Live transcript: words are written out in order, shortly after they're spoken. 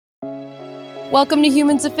Welcome to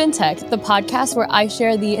Humans of Fintech, the podcast where I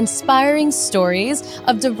share the inspiring stories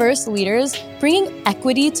of diverse leaders bringing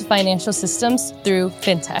equity to financial systems through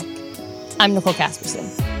fintech. I'm Nicole Casperson.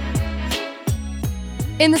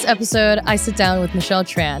 In this episode, I sit down with Michelle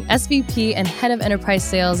Tran, SVP and Head of Enterprise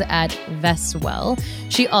Sales at Vestwell.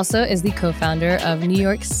 She also is the co-founder of New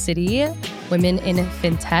York City Women in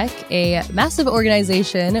Fintech, a massive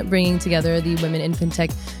organization bringing together the women in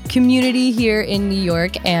fintech community here in New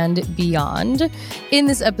York and beyond. In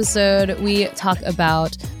this episode, we talk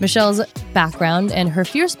about Michelle's background and her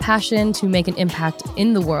fierce passion to make an impact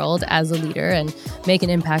in the world as a leader, and make an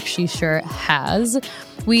impact she sure has.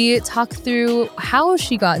 We talk through how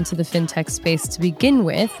she got into the fintech space to begin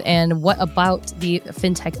with, and what about the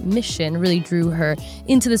fintech mission really drew her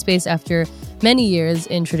into the space after many years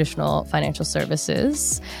in traditional financial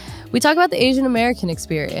services. We talk about the Asian American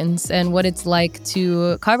experience and what it's like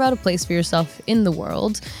to carve out a place for yourself in the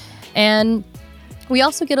world. And we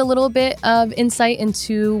also get a little bit of insight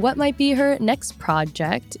into what might be her next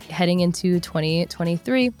project heading into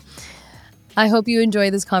 2023. I hope you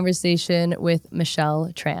enjoy this conversation with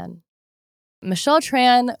Michelle Tran. Michelle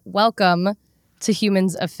Tran, welcome to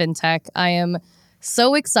Humans of Fintech. I am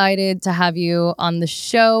so excited to have you on the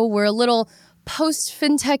show. We're a little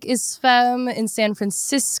post-Fintech is Femme in San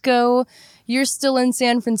Francisco. You're still in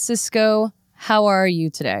San Francisco. How are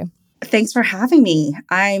you today? Thanks for having me.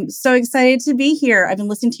 I'm so excited to be here. I've been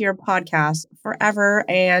listening to your podcast forever,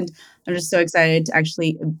 and I'm just so excited to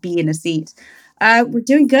actually be in a seat. We're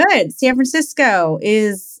doing good. San Francisco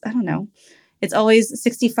is, it's always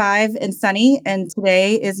 65 and sunny, and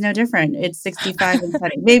today is no different. It's 65 and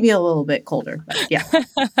sunny, maybe a little bit colder, but yeah.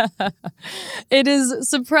 It is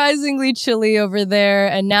surprisingly chilly over there,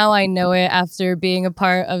 and now I know it after being a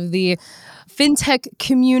part of the fintech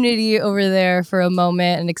community over there for a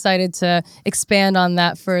moment, and excited to expand on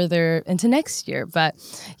that further into next year. But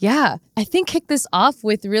yeah, I think kick this off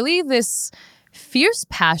with really this fierce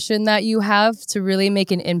passion that you have to really make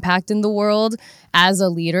an impact in the world as a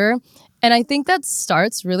leader. And I think that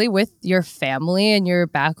starts really with your family and your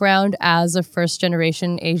background as a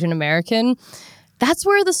first-generation Asian American. That's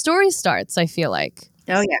where the story starts, I feel like.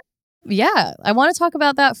 Oh, yeah. Yeah, I want to talk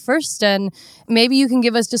about that first, and maybe you can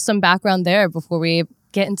give us just some background there before we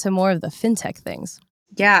get into more of the fintech things.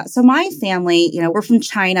 Yeah. So my family, we're from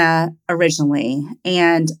China originally,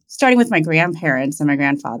 and starting with my grandparents and my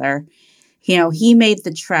grandfather, he made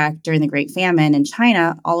the trek during the Great Famine in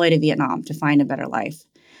China all the way to Vietnam to find a better life.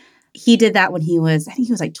 He did that when he was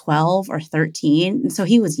like 12 or 13. And so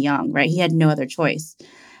he was young, right? He had no other choice.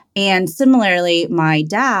 And similarly, my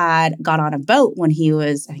dad got on a boat when he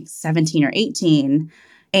was, 17 or 18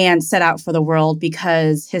 and set out for the world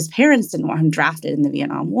because his parents didn't want him drafted in the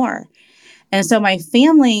Vietnam War. And so my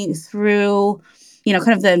family, through,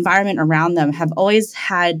 kind of the environment around them, have always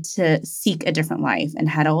had to seek a different life and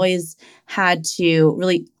had always had to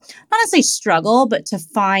really, not necessarily struggle, but to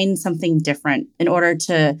find something different in order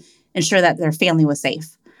to ensure that their family was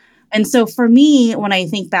safe. And so for me, when I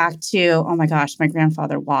think back to, oh my gosh, my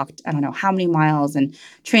grandfather walked, I don't know how many miles and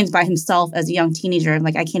trains by himself as a young teenager. I'm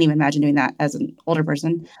like, I can't even imagine doing that as an older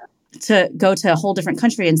person, to go to a whole different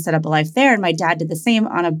country and set up a life there. And my dad did the same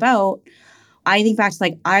on a boat. I think back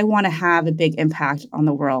to I want to have a big impact on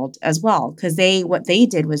the world as well, because what they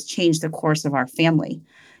did was change the course of our family.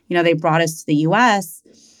 They brought us to the US,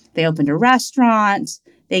 they opened a restaurant,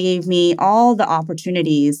 they gave me all the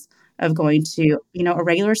opportunities of going to, a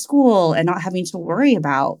regular school and not having to worry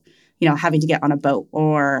about, having to get on a boat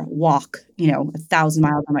or walk, 1,000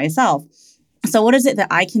 miles by myself. So what is it that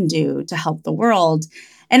I can do to help the world?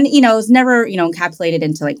 And, it was never, encapsulated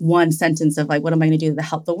into one sentence of what am I going to do to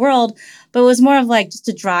help the world? But it was more of just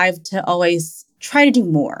a drive to always try to do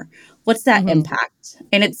more. What's that impact?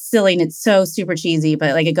 And it's silly and it's so super cheesy,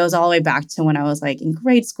 but it goes all the way back to when I was in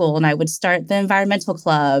grade school, and I would start the environmental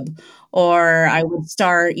club, or I would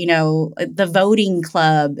start, the voting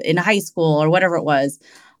club in high school or whatever it was.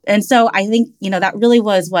 And so I think, that really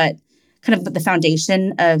was what kind of the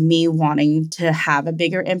foundation of me wanting to have a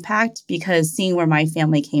bigger impact, because seeing where my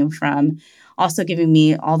family came from, also giving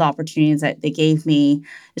me all the opportunities that they gave me,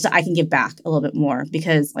 so I can give back a little bit more.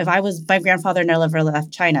 Because my grandfather never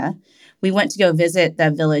left China. We went to go visit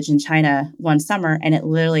the village in China one summer, and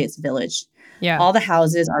it's a village. Yeah. All the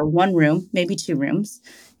houses are one room, maybe two rooms.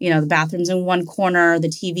 The bathroom's in one corner, the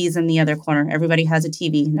TV's in the other corner. Everybody has a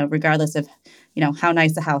TV, regardless of, how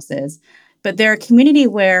nice the house is. But they're a community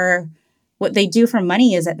where what they do for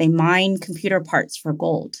money is that they mine computer parts for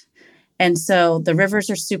gold. And so the rivers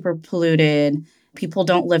are super polluted. People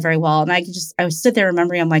don't live very well. And I would sit there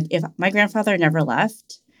remembering, I'm like, if my grandfather never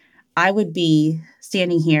left, I would be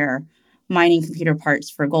standing here mining computer parts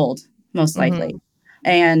for gold, most likely. Mm-hmm.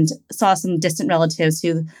 And saw some distant relatives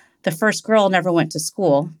who the first girl never went to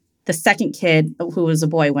school. The second kid, who was a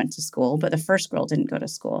boy, went to school, but the first girl didn't go to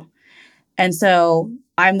school. And so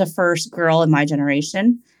I'm the first girl in my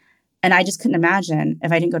generation. And I just couldn't imagine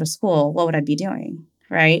if I didn't go to school, what would I be doing?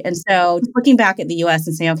 Right. And so looking back at the US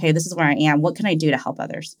and saying, okay, this is where I am. What can I do to help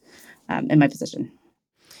others in my position?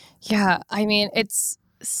 Yeah, I mean, it's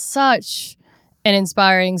such an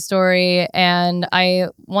inspiring story. And I,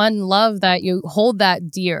 one, love that you hold that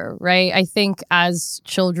dear, right? I think as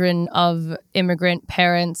children of immigrant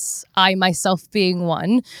parents, I myself being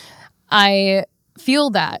one, I feel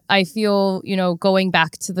that. I feel, going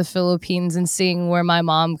back to the Philippines and seeing where my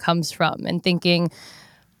mom comes from and thinking,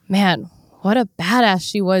 man, what a badass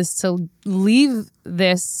she was to leave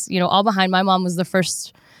this, all behind. My mom was the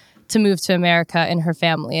first to move to America in her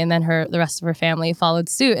family, and then the rest of her family followed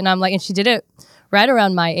suit. And I'm like, and she did it right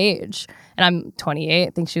around my age. And I'm 28. I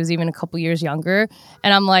think she was even a couple years younger.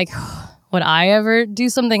 And I'm like, would I ever do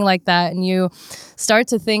something like that? And you start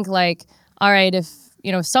to think like, all right, if,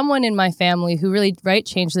 someone in my family who really, right,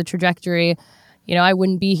 changed the trajectory, I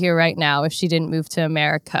wouldn't be here right now if she didn't move to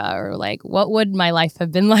America. Or like, what would my life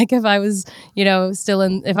have been like if I was,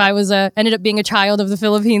 if I was ended up being a child of the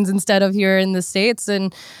Philippines instead of here in the States?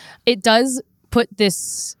 And it does put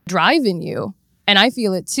this drive in you, and I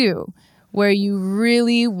feel it too, where you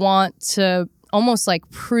really want to almost like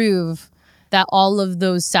prove that all of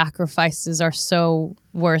those sacrifices are so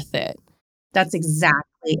worth it. That's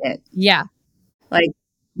exactly it. Yeah. Like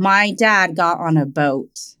my dad got on a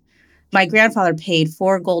boat. My grandfather paid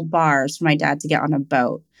 4 gold bars for my dad to get on a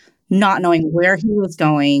boat, not knowing where he was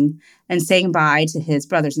going and saying bye to his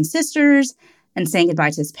brothers and sisters and saying goodbye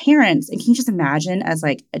to his parents. And can you just imagine as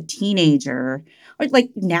like a teenager, or like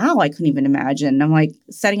now I couldn't even imagine. I'm like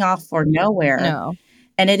setting off for nowhere. No.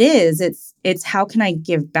 And it's how can I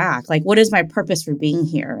give back? Like, what is my purpose for being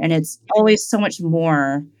here? And it's always so much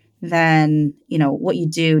more than, what you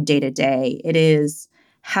do day to day. It is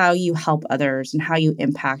how you help others and how you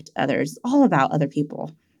impact others. It's all about other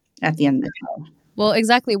people at the end of the day. Well,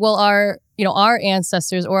 exactly. Well, our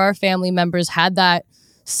ancestors or our family members had that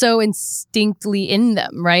so instinctly in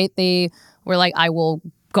them, right? They were like, I will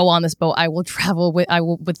go on this boat. I will travel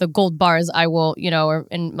with the gold bars. I will, or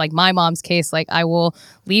in like my mom's case, like I will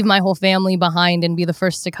leave my whole family behind and be the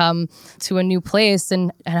first to come to a new place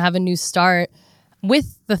and have a new start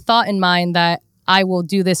with the thought in mind that I will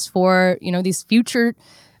do this for, these future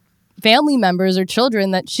family members or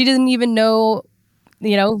children that she didn't even know,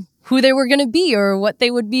 who they were going to be or what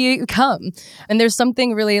they would become. And there's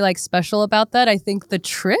something really like special about that. I think the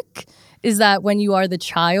trick is that when you are the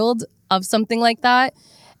child of something like that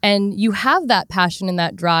and you have that passion and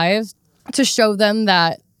that drive to show them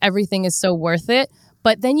that everything is so worth it,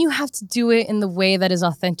 but then you have to do it in the way that is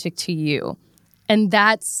authentic to you. And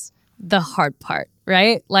that's the hard part,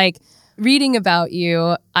 right? Like reading about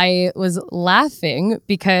you, I was laughing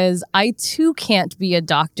because I too can't be a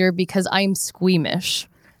doctor because I'm squeamish.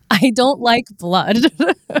 I don't like blood.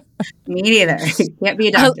 Me neither. Can't be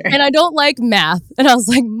a doctor. And I don't like math. And I was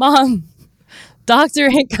like, Mom, doctor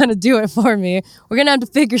ain't going to do it for me. We're going to have to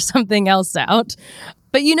figure something else out.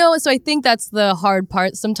 But so I think that's the hard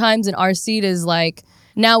part sometimes in our seat is like,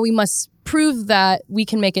 now we must prove that we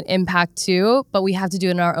can make an impact too, but we have to do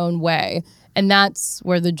it in our own way. And that's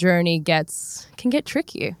where the journey can get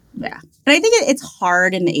tricky. Yeah. And I think it's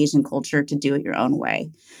hard in the Asian culture to do it your own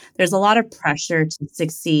way. There's a lot of pressure to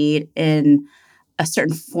succeed in a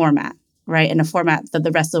certain format, right? In a format that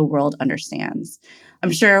the rest of the world understands.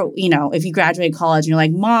 I'm sure, if you graduate college and you're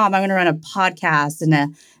like, Mom, I'm going to run a podcast and a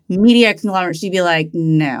media conglomerate, she'd be like,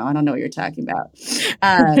 no, I don't know what you're talking about.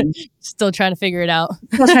 Still trying to figure it out.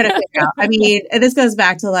 I mean, this goes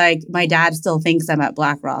back to like, my dad still thinks I'm at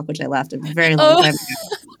BlackRock, which I left a very long time ago.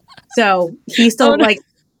 So he still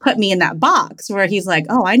put me in that box where he's like,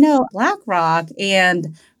 oh, I know BlackRock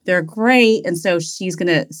and they're great. And so she's going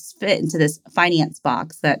to fit into this finance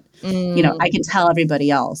box that, I can tell everybody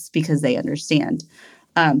else because they understand.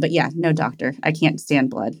 But yeah, no doctor. I can't stand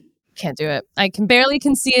blood. Can't do it. I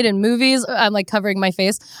can see it in movies. I'm like covering my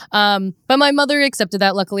face. But my mother accepted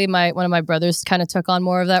that. Luckily, one of my brothers kind of took on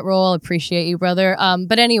more of that role. Appreciate you, brother.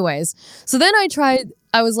 But anyways, so then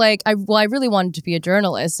I was like, I really wanted to be a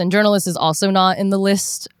journalist. And journalist is also not in the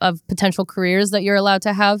list of potential careers that you're allowed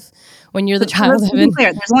to have when you're the child of an...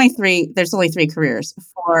 There's only three careers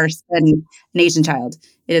for an Asian child.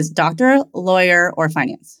 It is doctor, lawyer, or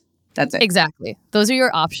finance. That's it. Exactly. Those are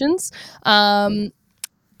your options.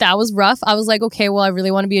 that was rough. I was like, okay, well, I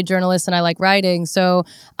really want to be a journalist and I like writing. So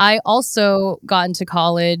I also got into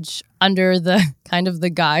college under the kind of the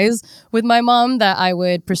guise with my mom that I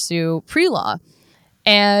would pursue pre-law.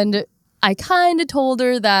 And I kind of told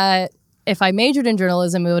her that if I majored in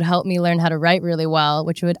journalism, it would help me learn how to write really well,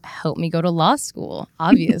 which would help me go to law school,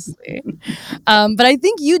 obviously. But I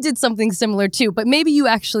think you did something similar too, but maybe you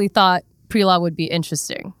actually thought pre-law would be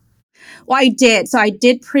interesting. Well, I did. So I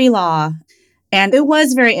did pre-law and it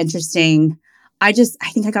was very interesting. I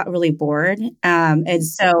think I got really bored. And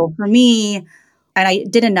so for me, and I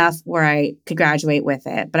did enough where I could graduate with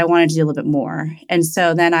it, but I wanted to do a little bit more. And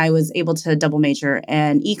so then I was able to double major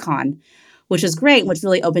in econ, which was great, which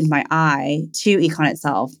really opened my eye to econ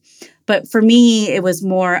itself. But for me, it was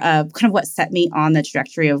more of kind of what set me on the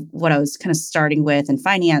trajectory of what I was kind of starting with in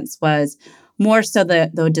finance was more so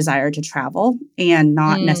the desire to travel and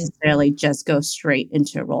not necessarily just go straight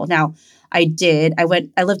into a role. Now, I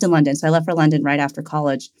lived in London. So I left for London right after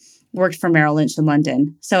college, worked for Merrill Lynch in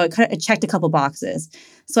London. So it checked a couple boxes.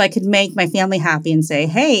 So I could make my family happy and say,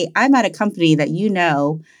 hey, I'm at a company that you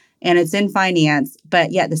know, and it's in finance,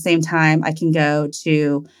 but yet at the same time, I can go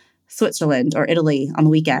to Switzerland or Italy on the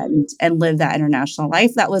weekend and live that international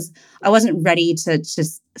life. I wasn't ready to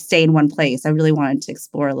just stay in one place. I really wanted to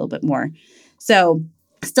explore a little bit more. So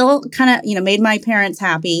still kind of, made my parents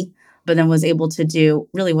happy, but then was able to do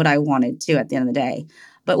really what I wanted to at the end of the day.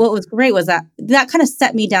 But what was great was that kind of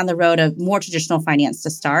set me down the road of more traditional finance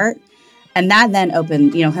to start. And that then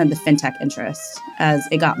opened, kind of the fintech interest as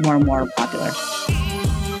it got more and more popular.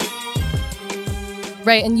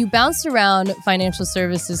 Right. And you bounced around financial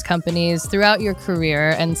services companies throughout your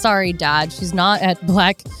career. And sorry, Dad, she's not at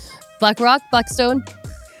Blackstone.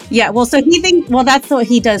 Yeah, well, so that's what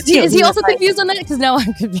he does too. Is he also confused on that? Because now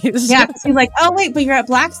I'm confused. Yeah, because he's like, oh, wait, but you're at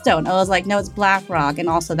Blackstone. I was like, no, it's BlackRock. And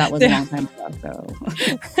also that was a long time ago. So.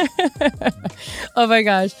 Oh my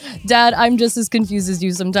gosh. Dad, I'm just as confused as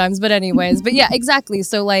you sometimes. But anyways, but yeah, exactly.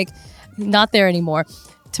 So like, not there anymore.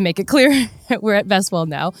 To make it clear, we're at Vestwell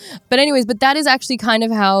now. But anyways, but that is actually kind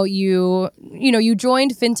of how you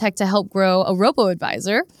joined Fintech to help grow a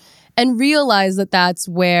robo-advisor and realize that that's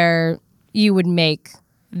where you would make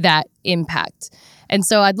that impact. And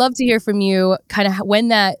so I'd love to hear from you kind of when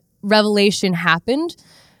that revelation happened,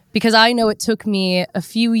 because I know it took me a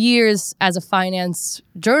few years as a finance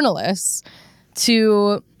journalist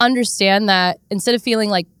to understand that instead of feeling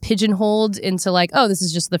like pigeonholed into like, oh, this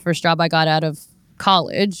is just the first job I got out of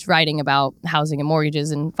college writing about housing and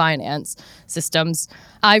mortgages and finance systems,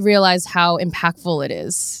 I realized how impactful it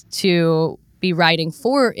is to be writing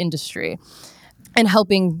for industry and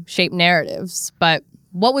helping shape narratives. But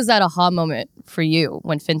what was that aha moment for you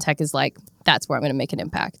when fintech is like, that's where I'm going to make an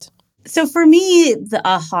impact? So for me, the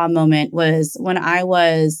aha moment was when I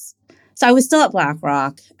was still at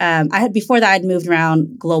BlackRock. Before that, I'd moved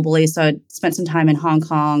around globally. So I'd spent some time in Hong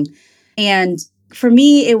Kong. And for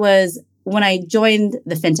me, it was when I joined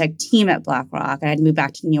the fintech team at BlackRock, I had moved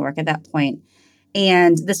back to New York at that point.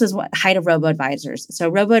 And this was what height of robo-advisors. So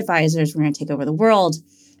robo-advisors were going to take over the world.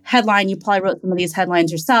 Headline, you probably wrote some of these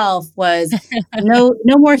headlines yourself, was no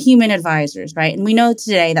more human advisors, right? And we know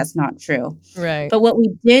today that's not true. Right. But what we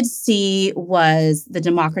did see was the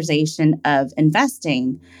democratization of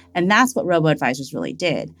investing. And that's what robo-advisors really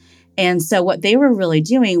did. And so what they were really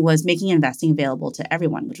doing was making investing available to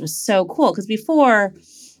everyone, which was so cool. Because before,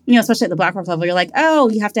 especially at the BlackRock level, you're like, oh,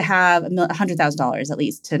 you have to have $100,000 at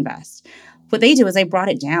least to invest. What they did was they brought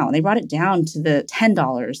it down. They brought it down to the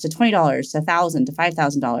 $10, to $20, to $1,000, to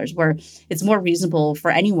 $5,000, where it's more reasonable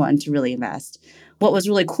for anyone to really invest. What was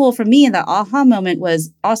really cool for me in that aha moment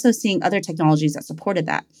was also seeing other technologies that supported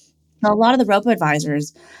that. Now, a lot of the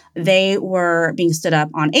robo-advisors, they were being stood up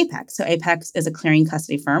on Ep6. So Ep6 is a clearing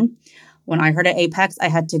custody firm. When I heard of Ep6, I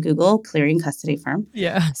had to Google clearing custody firm.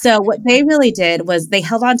 Yeah. So what they really did was they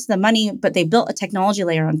held on to the money, but they built a technology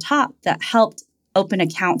layer on top that helped open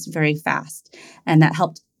accounts very fast and that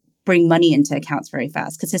helped bring money into accounts very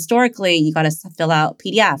fast. Because historically, you got to fill out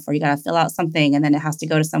PDF or you got to fill out something and then it has to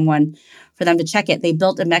go to someone for them to check it. They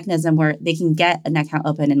built a mechanism where they can get an account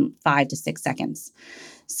open in 5 to 6 seconds.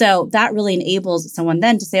 So that really enables someone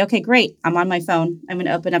then to say, okay, great, I'm on my phone. I'm going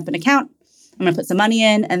to open up an account. I'm going to put some money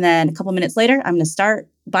in. And then a couple minutes later, I'm going to start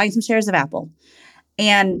buying some shares of Apple.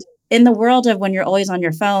 And in the world of when you're always on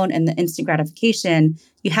your phone and the instant gratification,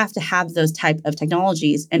 you have to have those type of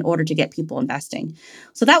technologies in order to get people investing.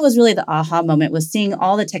 So that was really the aha moment, was seeing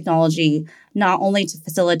all the technology, not only to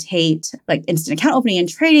facilitate like instant account opening and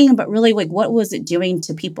trading, but really like what was it doing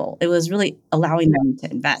to people? It was really allowing them to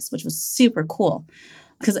invest, which was super cool.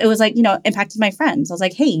 because it was like, impacted my friends. I was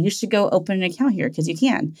like, hey, you should go open an account here because you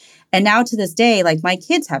can. And now to this day, like my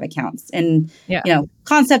kids have accounts and, Yeah.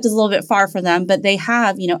 concept is a little bit far for them, but they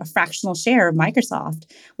have, a fractional share of Microsoft,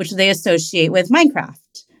 which they associate with Minecraft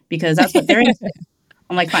because that's what they're into.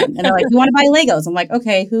 I'm like, fine. And they're like, we want to buy Legos. I'm like,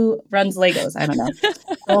 okay, who runs Legos? I don't know.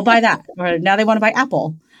 So we'll buy that. Or now they want to buy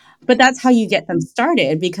Apple. But that's how you get them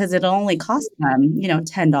started because it'll only cost them,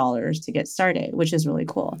 $10 to get started, which is really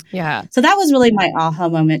cool. Yeah. So that was really my aha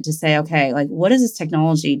moment to say, okay, like what is this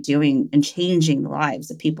technology doing and changing the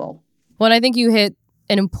lives of people? Well, I think you hit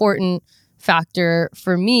an important factor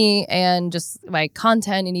for me and just my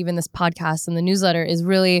content and even this podcast and the newsletter is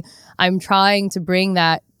really, I'm trying to bring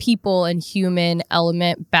that people and human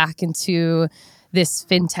element back into this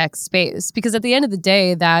fintech space. Because at the end of the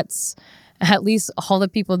day, that's at least all the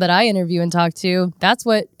people that I interview and talk to, that's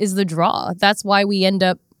what is the draw. That's why we end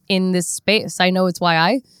up in this space. I know it's why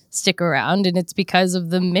I stick around, and it's because of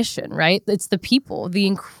the mission, right? It's the people, the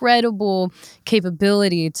incredible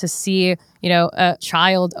capability to see, a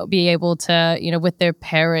child be able to, with their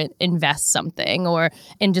parent invest something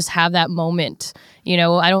and just have that moment.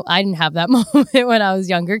 I didn't have that moment when I was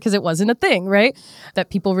younger because it wasn't a thing, right? That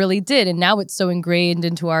people really did. And now it's so ingrained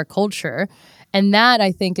into our culture. And that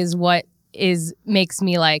I think is what makes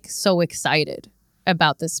me like so excited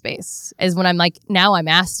about this space is when I'm like, now I'm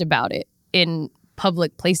asked about it in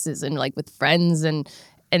public places and like with friends and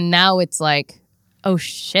now it's like, oh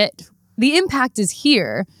shit, the impact is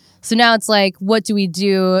here. So now it's like, what do we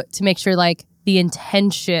do to make sure like the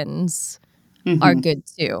intentions are good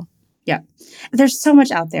too? Yeah. There's so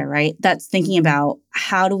much out there, right? That's thinking about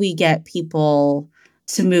how do we get people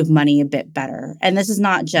to move money a bit better? And this is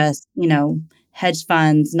not just, hedge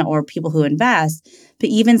funds or people who invest, but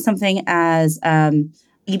even something as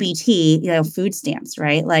EBT, food stamps,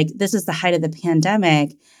 right? Like this is the height of the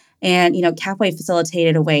pandemic. And, Capway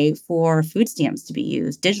facilitated a way for food stamps to be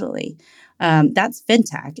used digitally. That's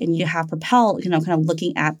fintech. And you have Propel, kind of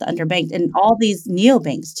looking at the underbanked and all these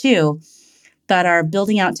neobanks too that are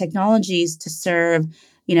building out technologies to serve,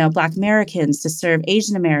 Black Americans, to serve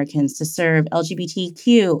Asian Americans, to serve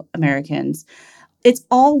LGBTQ Americans. It's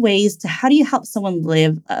all ways to how do you help someone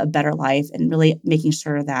live a better life and really making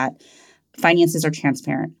sure that finances are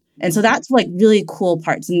transparent. And so that's like really cool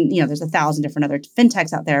parts. And, there's 1,000 different other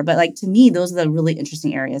fintechs out there. But like to me, those are the really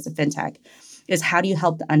interesting areas of fintech is how do you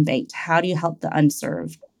help the unbanked? How do you help the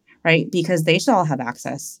unserved? Right? Because they should all have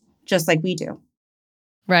access just like we do.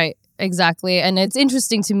 Right. Exactly. And it's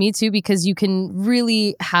interesting to me too, because you can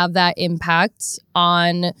really have that impact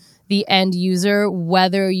on the end user,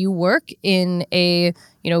 whether you work in a,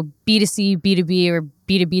 B2C, B2B or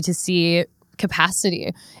B2B2C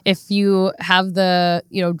capacity. If you have the,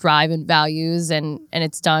 drive and values and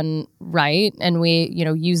it's done right and we,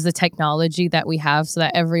 use the technology that we have so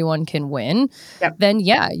that everyone can win, then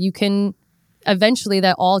yeah, you can eventually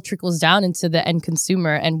that all trickles down into the end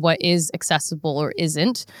consumer and what is accessible or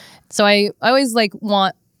isn't. So I always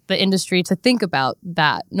want the industry to think about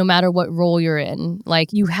that no matter what role you're in. Like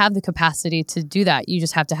you have the capacity to do that. You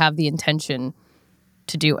just have to have the intention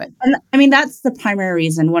to do it. And I mean, that's the primary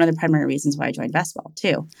reason, one of the primary reasons why I joined Vestwell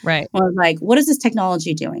too. Right. Well, like, what is this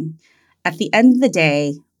technology doing? At the end of the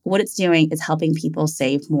day, what it's doing is helping people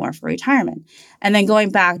save more for retirement. And then going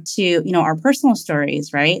back to, our personal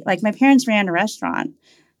stories, right? Like my parents ran a restaurant.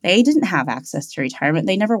 They didn't have access to retirement.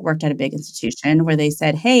 They never worked at a big institution where they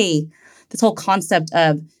said, hey, this whole concept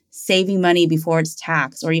of saving money before it's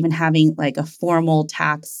taxed or even having like a formal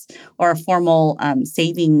tax or a formal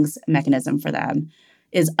savings mechanism for them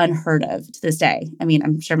is unheard of to this day. I mean,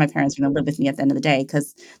 I'm sure my parents are going to live with me at the end of the day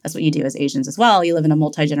because that's what you do as Asians as well. You live in a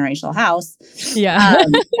multi-generational house. Yeah.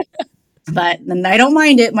 But I don't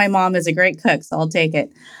mind it. My mom is a great cook, so I'll take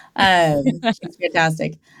it. She's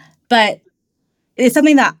fantastic. But it's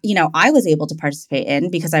something that, I was able to participate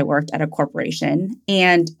in because I worked at a corporation.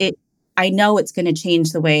 And I know it's going to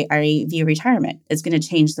change the way I view retirement. It's going to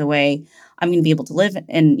change the way I'm going to be able to live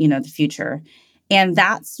in, the future. And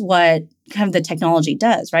that's what kind of the technology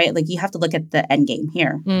does, right? Like you have to look at the end game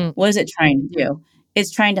here. What is it trying to do?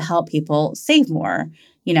 It's trying to help people save more.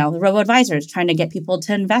 The robo-advisor is trying to get people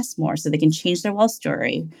to invest more so they can change their wealth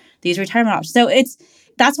story, these retirement options. So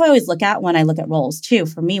that's what I always look at when I look at roles too.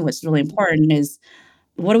 For me, what's really important is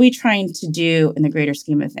what are we trying to do in the greater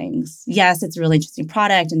scheme of things? Yes, it's a really interesting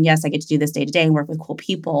product. And yes, I get to do this day to day and work with cool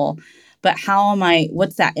people. But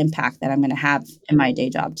what's that impact that I'm going to have in my day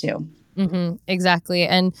job too? Mm-hmm, exactly.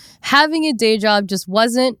 And having a day job just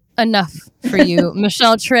wasn't enough for you,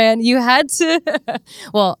 Michelle Tran. You had to,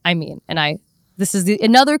 well, I mean, this is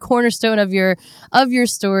another cornerstone of your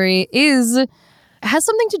story is It has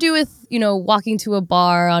something to do with, walking to a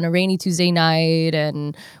bar on a rainy Tuesday night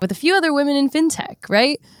and with a few other women in fintech,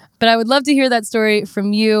 right? But I would love to hear that story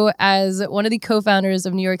from you as one of the co-founders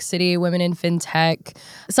of New York City Women in Fintech.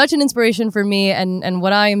 Such an inspiration for me and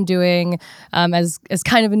what I am doing as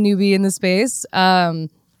kind of a newbie in the space.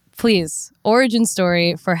 Please, origin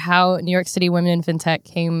story for how New York City Women in Fintech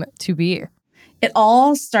came to be. It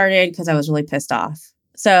all started because I was really pissed off.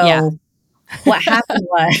 Yeah. So what happened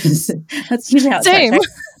was, that's usually how it Same. starts,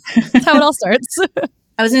 right? That's how it all starts.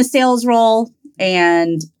 I was in a sales role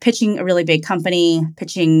and pitching a really big company,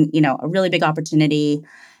 pitching, a really big opportunity.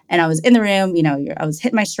 And I was in the room, I was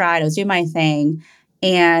hitting my stride, I was doing my thing.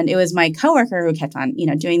 And it was my coworker who kept on,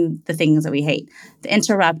 doing the things that we hate, the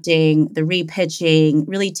interrupting, the repitching,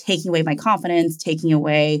 really taking away my confidence, taking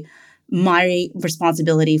away my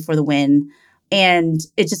responsibility for the win. And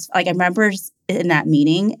it just I remember in that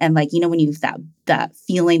meeting and when you that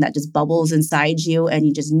feeling that just bubbles inside you and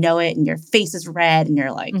you just know it and your face is red and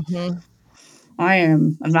you're like, Mm-hmm.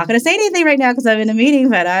 I'm not going to say anything right now because I'm in a meeting,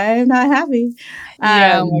 but I'm not happy.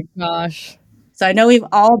 Yeah, oh my gosh. So I know we've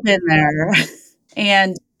all been there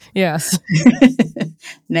and Yes.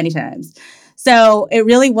 many times. So it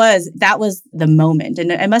really that was the moment.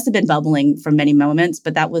 And it must have been bubbling for many moments,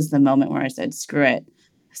 but that was the moment where I said, screw it.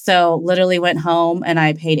 So literally went home and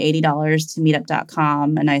I paid $80 to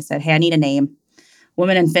meetup.com. And I said, hey, I need a name.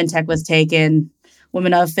 Women in Fintech was taken.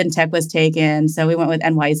 Women of Fintech was taken. So we went with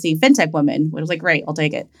NYC Fintech Women. It was like, great, I'll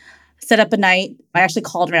take it. Set up a night. I actually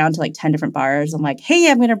called around to 10 different bars. I'm like, hey,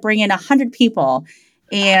 I'm going to bring in 100 people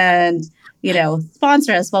and,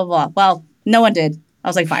 sponsor us, blah, blah, blah. Well, no one did. I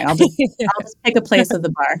was like, fine, I'll just pick a place at the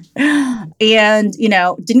bar. And,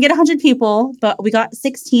 didn't get 100 people, but we got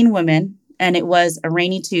 16 women. And it was a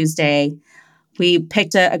rainy Tuesday. We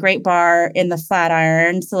picked a great bar in the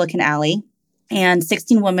Flatiron, Silicon Alley. And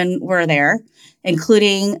 16 women were there,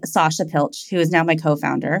 including Sasha Pilch, who is now my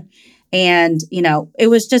co-founder. And, it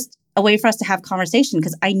was just a way for us to have conversation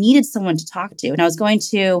because I needed someone to talk to. And I was going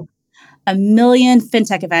to a million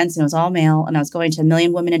fintech events and it was all male. And I was going to a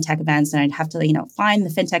million women in tech events and I'd have to, find the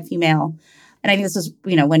fintech female. And I think this was,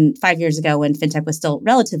 when 5 years ago when fintech was still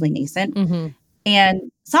relatively nascent. Mm-hmm.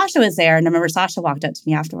 And Sasha was there. And I remember Sasha walked up to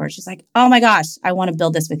me afterwards. She's like, oh my gosh, I want to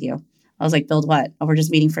build this with you. I was like, build what? Oh, we're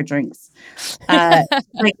just meeting for drinks.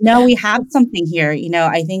 No, we have something here.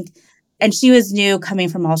 I think, and she was new coming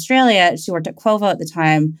from Australia. She worked at Quovo at the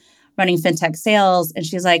time, running fintech sales. And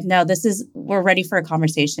she's like, no, we're ready for a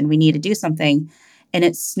conversation. We need to do something. And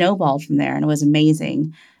it snowballed from there. And it was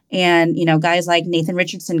amazing. And, guys like Nathan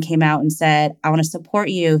Richardson came out and said, I want to support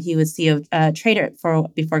you. He was CEO of Trader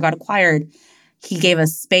before it got acquired. He gave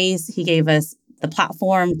us space. He gave us the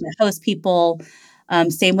platform to host people.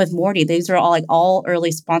 Same with Morty. These are all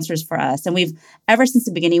early sponsors for us. And we've, ever since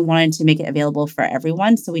the beginning, wanted to make it available for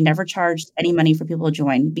everyone. So we never charged any money for people to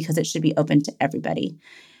join because it should be open to everybody.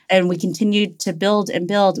 And we continued to build and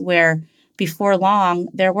build where before long,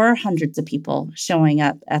 there were hundreds of people showing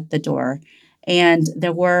up at the door. And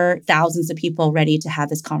there were thousands of people ready to have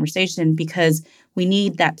this conversation because we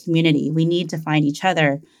need that community. We need to find each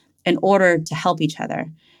other in order to help each other.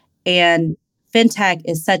 And fintech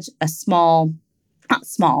is such a not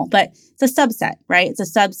small, but it's a subset, right? It's a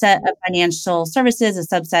subset of financial services, a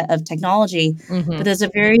subset of technology. Mm-hmm. But there's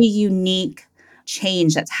a very unique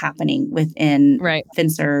change that's happening within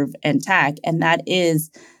FinServe and tech. And that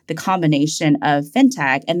is the combination of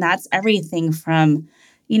fintech. And that's everything from,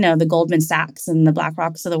 the Goldman Sachs and the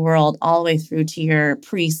BlackRocks of the world, all the way through to your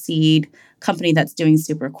pre-seed company that's doing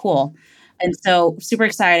super cool. And so super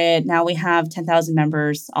excited. Now we have 10,000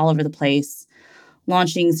 members all over the place,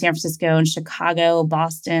 launching San Francisco and Chicago,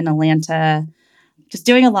 Boston, Atlanta, just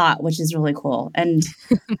doing a lot, which is really cool. And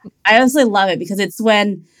I honestly love it because it's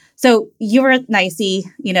so you were at NYC,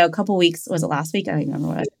 a couple weeks, was it last week? I don't even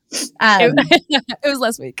remember what. It was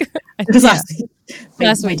last week. It was last week.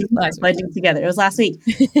 Last week. Blending together. It was last week.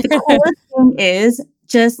 The coolest thing is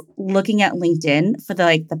just looking at LinkedIn for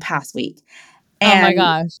the past week. And oh my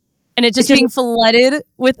gosh. And it just being flooded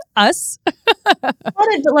with us.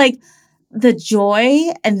 Flooded, the joy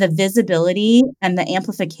and the visibility and the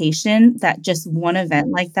amplification that just one event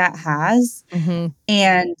like that has. Mm-hmm.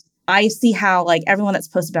 And I see how everyone that's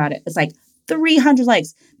posted about it is 300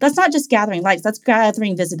 likes. That's not just gathering likes. That's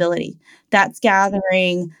gathering visibility. That's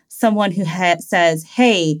gathering someone who says,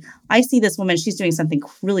 hey, I see this woman. She's doing something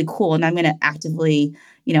really cool. And I'm going to actively,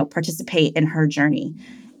 participate in her journey.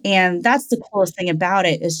 And that's the coolest thing about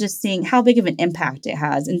it is just seeing how big of an impact it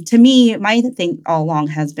has. And to me, my thing all along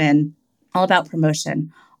has been all about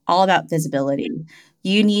promotion, all about visibility.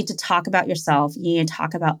 You need to talk about yourself. You need to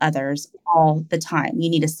talk about others all the time. You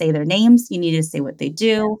need to say their names. You need to say what they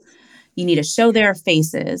do. You need to show their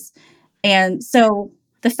faces. And so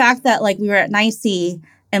the fact that like we were at NYSE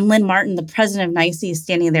and Lynn Martin, the president of NYSE, is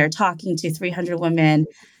standing there talking to 300 women,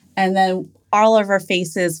 and then all of our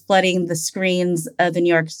faces flooding the screens of the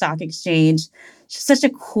New York Stock Exchange, just such a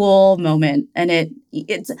cool moment. And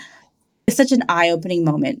it's such an eye-opening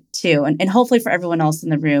moment too. And hopefully for everyone else in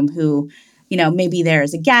the room who, maybe there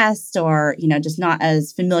as a guest or, just not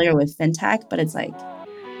as familiar with fintech, but it's like,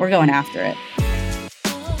 we're going after it.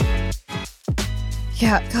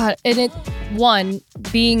 Yeah, God. And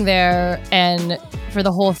being there and for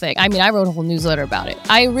the whole thing. I mean, I wrote a whole newsletter about it.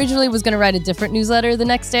 I originally was going to write a different newsletter the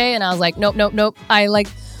next day, and I was like, nope. I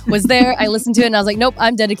was there, I listened to it, and I was like, nope,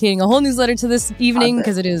 I'm dedicating a whole newsletter to this evening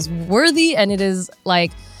because it is worthy and it is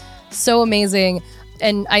so amazing.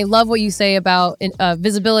 And I love what you say about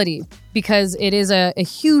visibility, because it is a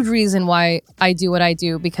huge reason why I do what I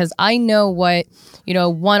do, because I know what,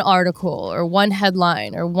 one article or one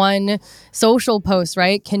headline or one social post,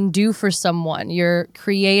 right, can do for someone. You're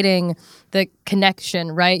creating the connection,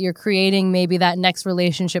 right? You're creating maybe that next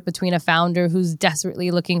relationship between a founder who's desperately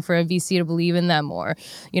looking for a VC to believe in them, or,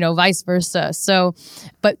 vice versa. So,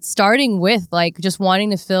 but starting with just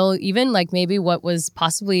wanting to fill even maybe what was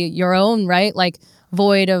possibly your own, right?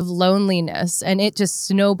 Void of loneliness, and it just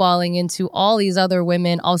snowballing into all these other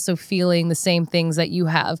women also feeling the same things that you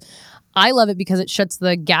have. I love it because it shuts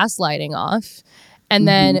the gaslighting off, and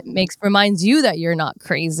then it reminds you that you're not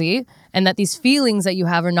crazy, and that these feelings that you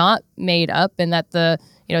have are not made up, and that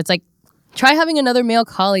it's like, try having another male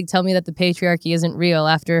colleague tell me that the patriarchy isn't real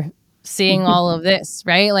after seeing all of this,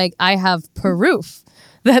 right? I have proof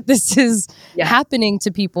that this is happening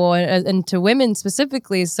to people and to women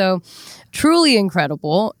specifically. So truly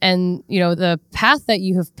incredible. And, the path that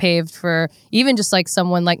you have paved for even just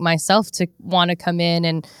someone like myself to want to come in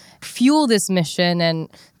and fuel this mission and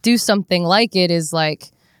do something like it is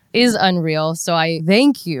unreal. So I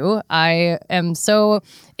thank you. I am so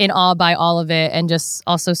in awe by all of it, and just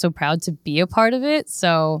also so proud to be a part of it.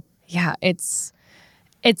 So yeah,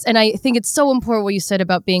 and I think it's so important what you said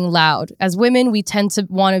about being loud. As women, we tend to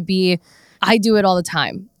want to be, I do it all the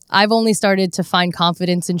time. I've only started to find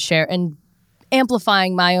confidence in share and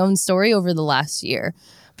amplifying my own story over the last year.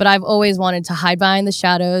 But I've always wanted to hide behind the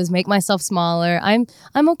shadows, make myself smaller. I'm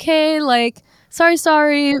okay,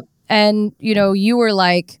 sorry. And, you were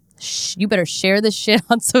like, you better share this shit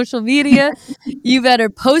on social media. You better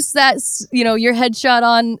post that, your headshot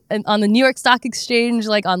on the New York Stock Exchange,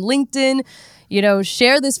 on LinkedIn.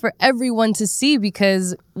 Share this for everyone to see,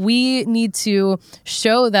 because we need to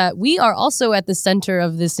show that we are also at the center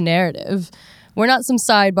of this narrative. We're not some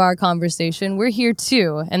sidebar conversation. We're here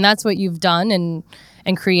too. And that's what you've done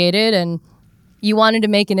and created. And you wanted to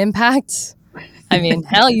make an impact. I mean,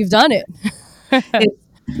 hell, you've done it.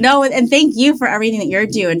 No, and thank you for everything that you're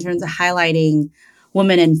doing in terms of highlighting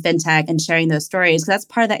women in fintech and sharing those stories. 'Cause that's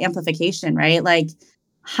part of that amplification, right?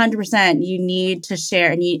 100%, you need to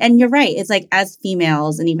share. And you're right. It's as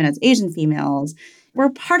females, and even as Asian females, we're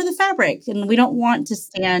part of the fabric, and we don't want to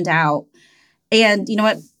stand out. And you know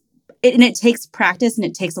what? It takes practice, and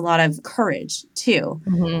it takes a lot of courage too,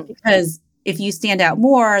 because if you stand out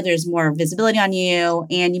more, there's more visibility on you,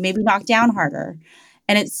 and you may be knocked down harder.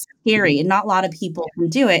 And it's scary, and not a lot of people can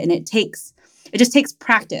do it. And it just takes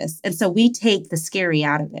practice. And so we take the scary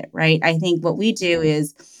out of it, right? I think what we do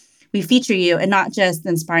is we feature you, and not just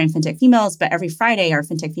Inspiring Fintech Females, but every Friday, our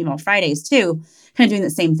Fintech Female Fridays too, kind of doing the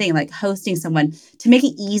same thing, hosting someone to make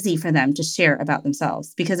it easy for them to share about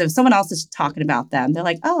themselves. Because if someone else is talking about them, they're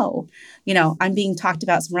like, oh, I'm being talked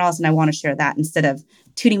about somewhere else, and I want to share that instead of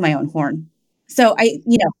tooting my own horn. So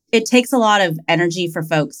it takes a lot of energy for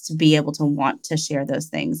folks to be able to want to share those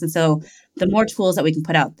things. And so the more tools that we can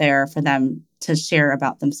put out there for them to share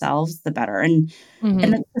about themselves, the better. And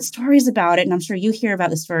the stories about it, and I'm sure you hear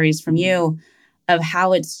about the stories from you of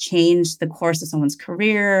how it's changed the course of someone's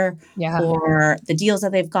career, or the deals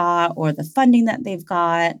that they've got, or the funding that they've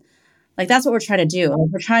got. That's what we're trying to do.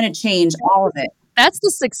 We're trying to change all of it. That's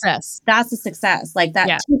the success. That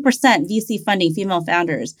 2% VC funding, female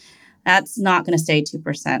founders, that's not going to stay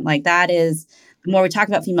 2%. That is, the more we talk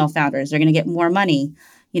about female founders, they're going to get more money,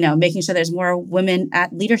 making sure there's more women on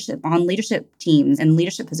leadership teams and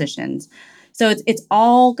leadership positions. So it's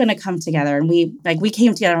all going to come together. And we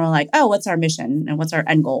came together and we're like, oh, what's our mission and what's our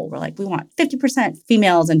end goal? We're like, we want 50%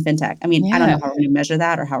 females in fintech. I mean, I don't know how we're going to measure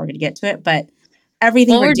that or how we're going to get to it, but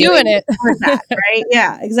everything we're doing it towards that, right?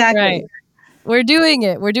 Yeah, exactly. Right. We're doing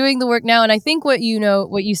it. We're doing the work now. And I think what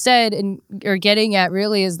you said and you're getting at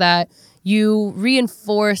really is that you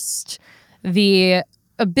reinforced the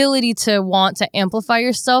ability to want to amplify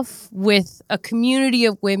yourself with a community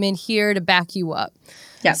of women here to back you up.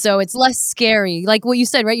 Yeah. So it's less scary. Like what you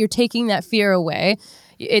said, right? You're taking that fear away.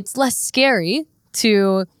 It's less scary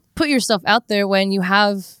to put yourself out there when you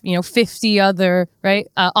have, 50 other, right,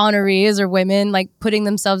 honorees or women like putting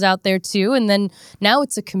themselves out there too. And then now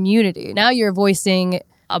it's a community. Now you're voicing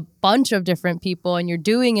a bunch of different people and you're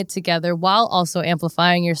doing it together while also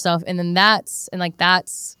amplifying yourself. And then that's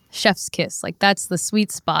chef's kiss. Like that's the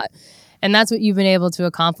sweet spot. And that's what you've been able to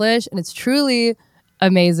accomplish. And it's truly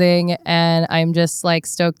amazing. And I'm just like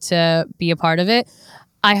stoked to be a part of it.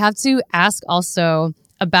 I have to ask also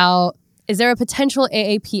about, is there a potential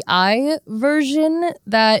AAPI version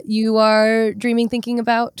that you are thinking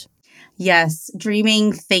about? Yes,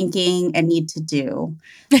 dreaming, thinking, and need to do.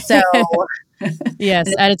 So yes,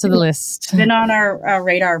 add it to the list. Been on our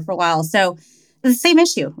radar for a while. So the same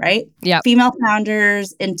issue, right? Yeah. Female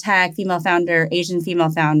founders in tech, Asian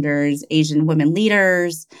female founders, Asian women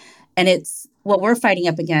leaders. And it's what we're fighting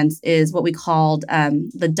up against is what we called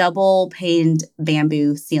the double paned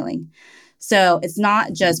bamboo ceiling. So it's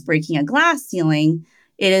not just breaking a glass ceiling,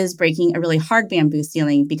 it is breaking a really hard bamboo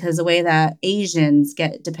ceiling because the way that Asians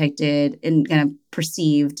get depicted and kind of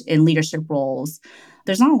perceived in leadership roles,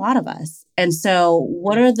 there's not a lot of us. And so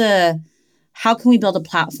how can we build a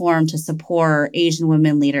platform to support Asian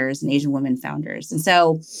women leaders and Asian women founders? And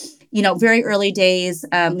so, very early days,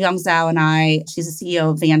 Young Zhao and I, she's the CEO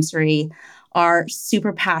of Vansery, are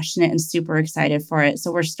super passionate and super excited for it.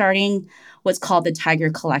 So we're starting what's called the Tiger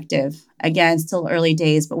Collective. Again, still early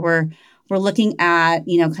days, but we're looking at,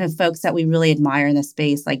 kind of folks that we really admire in the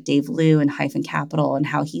space, like Dave Liu and Hyphen Capital and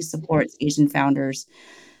how he supports Asian founders.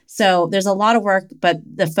 So there's a lot of work, but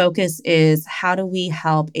the focus is how do we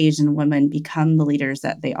help Asian women become the leaders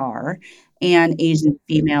that they are and Asian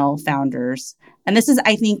female founders. And this is,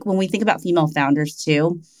 I think, when we think about female founders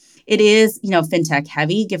too, it is, fintech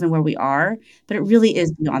heavy given where we are, but it really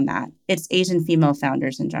is beyond that. It's Asian female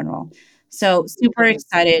founders in general. So super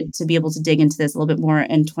excited to be able to dig into this a little bit more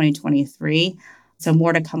in 2023. So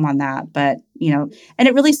more to come on that. But, and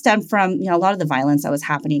it really stemmed from, a lot of the violence that was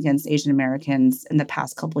happening against Asian Americans in the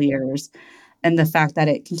past couple of years and the fact that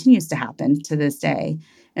it continues to happen to this day.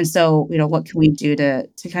 And so, what can we do to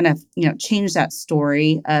kind of, change that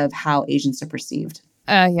story of how Asians are perceived?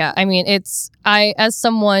 Yeah, I mean, as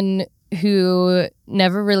someone who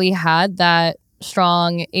never really had that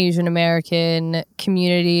strong Asian American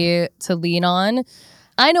community to lean on,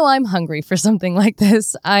 I know I'm hungry for something like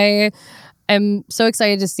this. I am so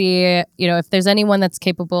excited to see, if there's anyone that's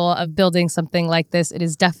capable of building something like this, it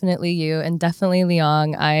is definitely you and definitely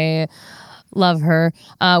Liang. I love her.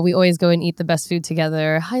 We always go and eat the best food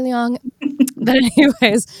together. Hi, Liang. But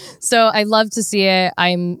anyways, so I love to see it.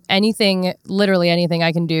 Literally anything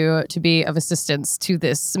I can do to be of assistance to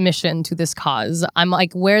this mission, to this cause. I'm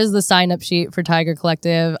like, where's the sign up sheet for Tiger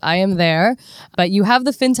Collective? I am there. But you have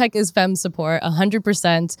the Fintech is Femme support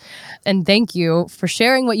 100%. And thank you for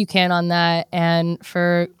sharing what you can on that and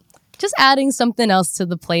for just adding something else to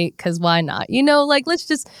the plate, because why not? We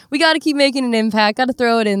got to keep making an impact, got to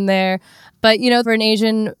throw it in there. But, for an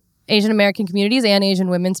Asian American communities and Asian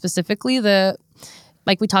women specifically,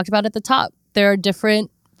 like we talked about at the top, there are different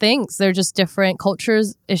things. There are just different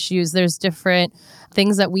cultures, issues. There's different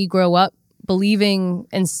things that we grow up believing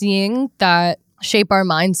and seeing that shape our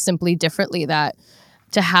minds simply differently, that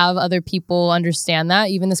to have other people understand that,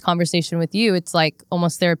 even this conversation with you, it's like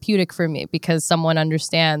almost therapeutic for me because someone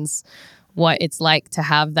understands what it's like to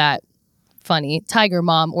have that funny tiger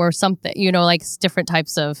mom or something, like different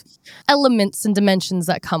types of elements and dimensions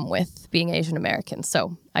that come with being Asian American.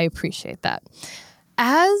 So I appreciate that.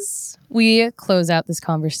 As we close out this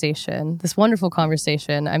conversation, this wonderful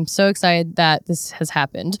conversation, I'm so excited that this has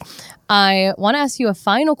happened. I want to ask you a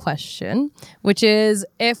final question, which is,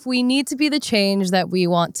 if we need to be the change that we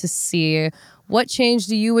want to see, what change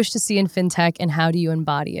do you wish to see in fintech and how do you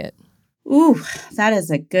embody it? Ooh, that is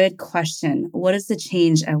a good question. What is the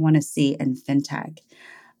change I want to see in fintech?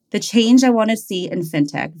 The change I want to see in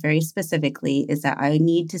fintech, very specifically, is that I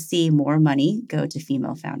need to see more money go to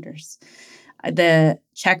female founders. The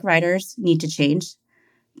check writers need to change.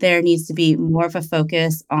 There needs to be more of a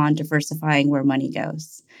focus on diversifying where money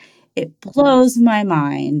goes. It blows my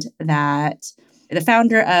mind that the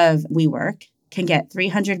founder of WeWork can get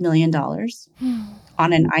 $300 million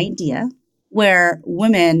on an idea where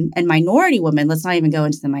women and minority women, let's not even go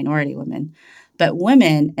into the minority women, but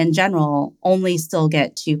women in general only still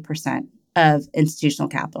get 2% of institutional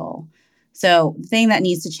capital. So the thing that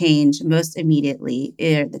needs to change most immediately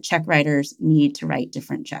is the check writers need to write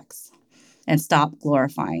different checks. and stop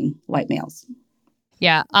glorifying white males.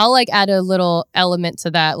 Yeah, I'll like add a little element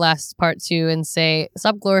to that last part too and say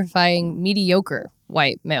stop glorifying mediocre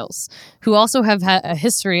white males who also have had a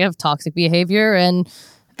history of toxic behavior and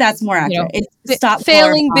that's more accurate. It's stop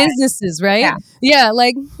failing glorifying. Businesses, right? Yeah,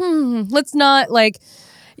 like let's not like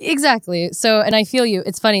exactly. So, and I feel you.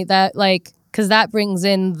 It's funny that like because that brings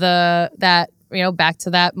in that back to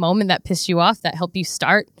that moment that pissed you off that helped you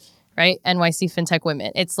start, right? NYC Fintech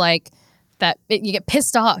Women. It's like you get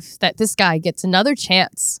pissed off that this guy gets another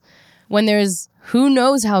chance when there's who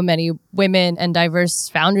knows how many women and diverse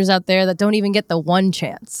founders out there that don't even get the one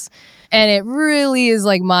chance. And it really is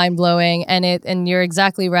like mind blowing. And you're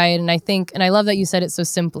exactly right. And I love that you said it so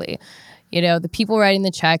simply. The people writing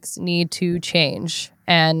the checks need to change.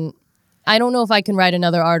 And I don't know if I can write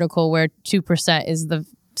another article where 2% is the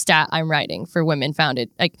stat I'm writing for women founded,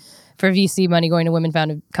 like for VC money going to women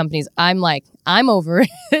founded companies. I'm over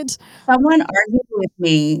it. Someone argued with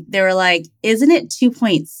me. They were like, isn't it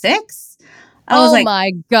 2.6? I was like,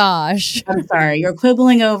 my gosh. I'm sorry, you're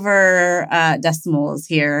quibbling over decimals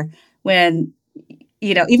here when,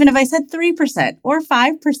 even if I said 3% or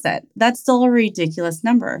 5%, that's still a ridiculous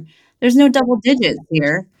number. There's no double digits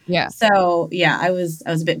here. Yeah. So yeah, I was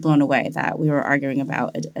a bit blown away that we were arguing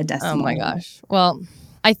about a decimal. Oh my gosh. Well,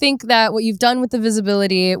 I think that what you've done with the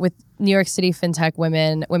visibility with New York City Fintech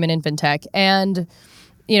women in Fintech, and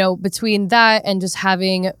between that and just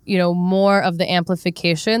having, more of the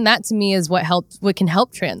amplification, that to me is what can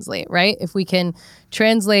help translate, right? If we can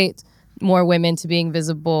translate more women to being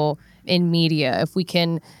visible in media, if we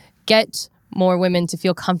can get more women to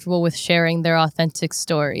feel comfortable with sharing their authentic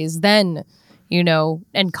stories, then,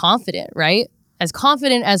 and confident, right? As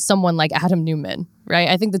confident as someone like Adam Newman, right?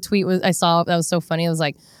 I think the tweet I saw that was so funny. It was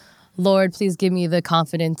like, Lord, please give me the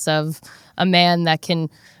confidence of a man that can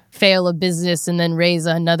fail a business and then raise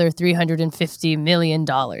another $350 million.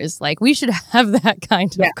 Like, we should have that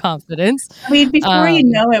kind of confidence. I mean, before you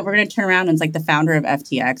know it, we're going to turn around and it's like the founder of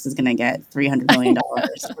FTX is going to get $300 million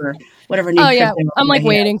for whatever new crypto. I'm like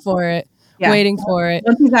waiting for it. Waiting for it.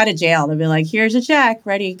 Once he's out of jail, they'll be like, here's a check,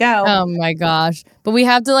 ready to go. Oh my gosh. But we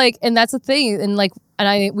have to and that's the thing.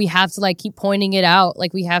 And we have to keep pointing it out.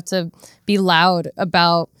 Like, we have to be loud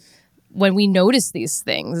about when we notice these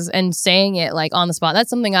things and saying it on the spot. That's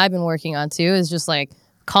something I've been working on too, is just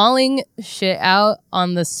calling shit out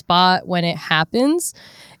on the spot when it happens.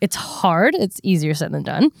 It's hard. It's easier said than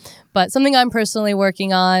done. But something I'm personally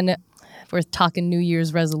working on, if we're talking New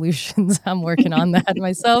Year's resolutions, I'm working on that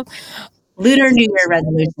myself. Lunar New Year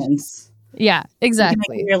resolutions. Yeah,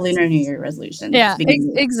 exactly. Your Lunar New Year resolutions. Yeah,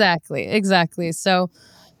 exactly. So,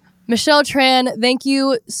 Michelle Tran, thank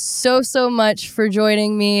you so much for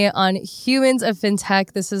joining me on Humans of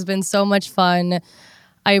Fintech. This has been so much fun.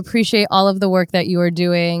 I appreciate all of the work that you are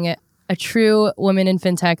doing. A true woman in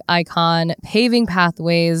fintech icon, paving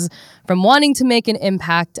pathways from wanting to make an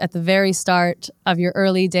impact at the very start of your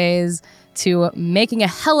early days to making a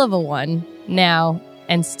hell of a one now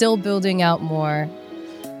and still building out more.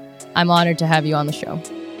 I'm honored to have you on the show.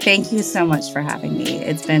 Thank you so much for having me.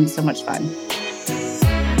 It's been so much fun.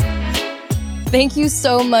 Thank you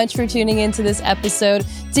so much for tuning into this episode.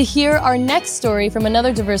 To hear our next story from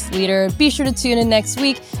another diverse leader, be sure to tune in next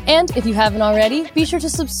week. And if you haven't already, be sure to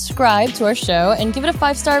subscribe to our show and give it a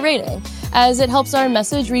 5-star rating, as it helps our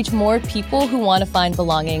message reach more people who want to find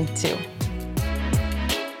belonging too.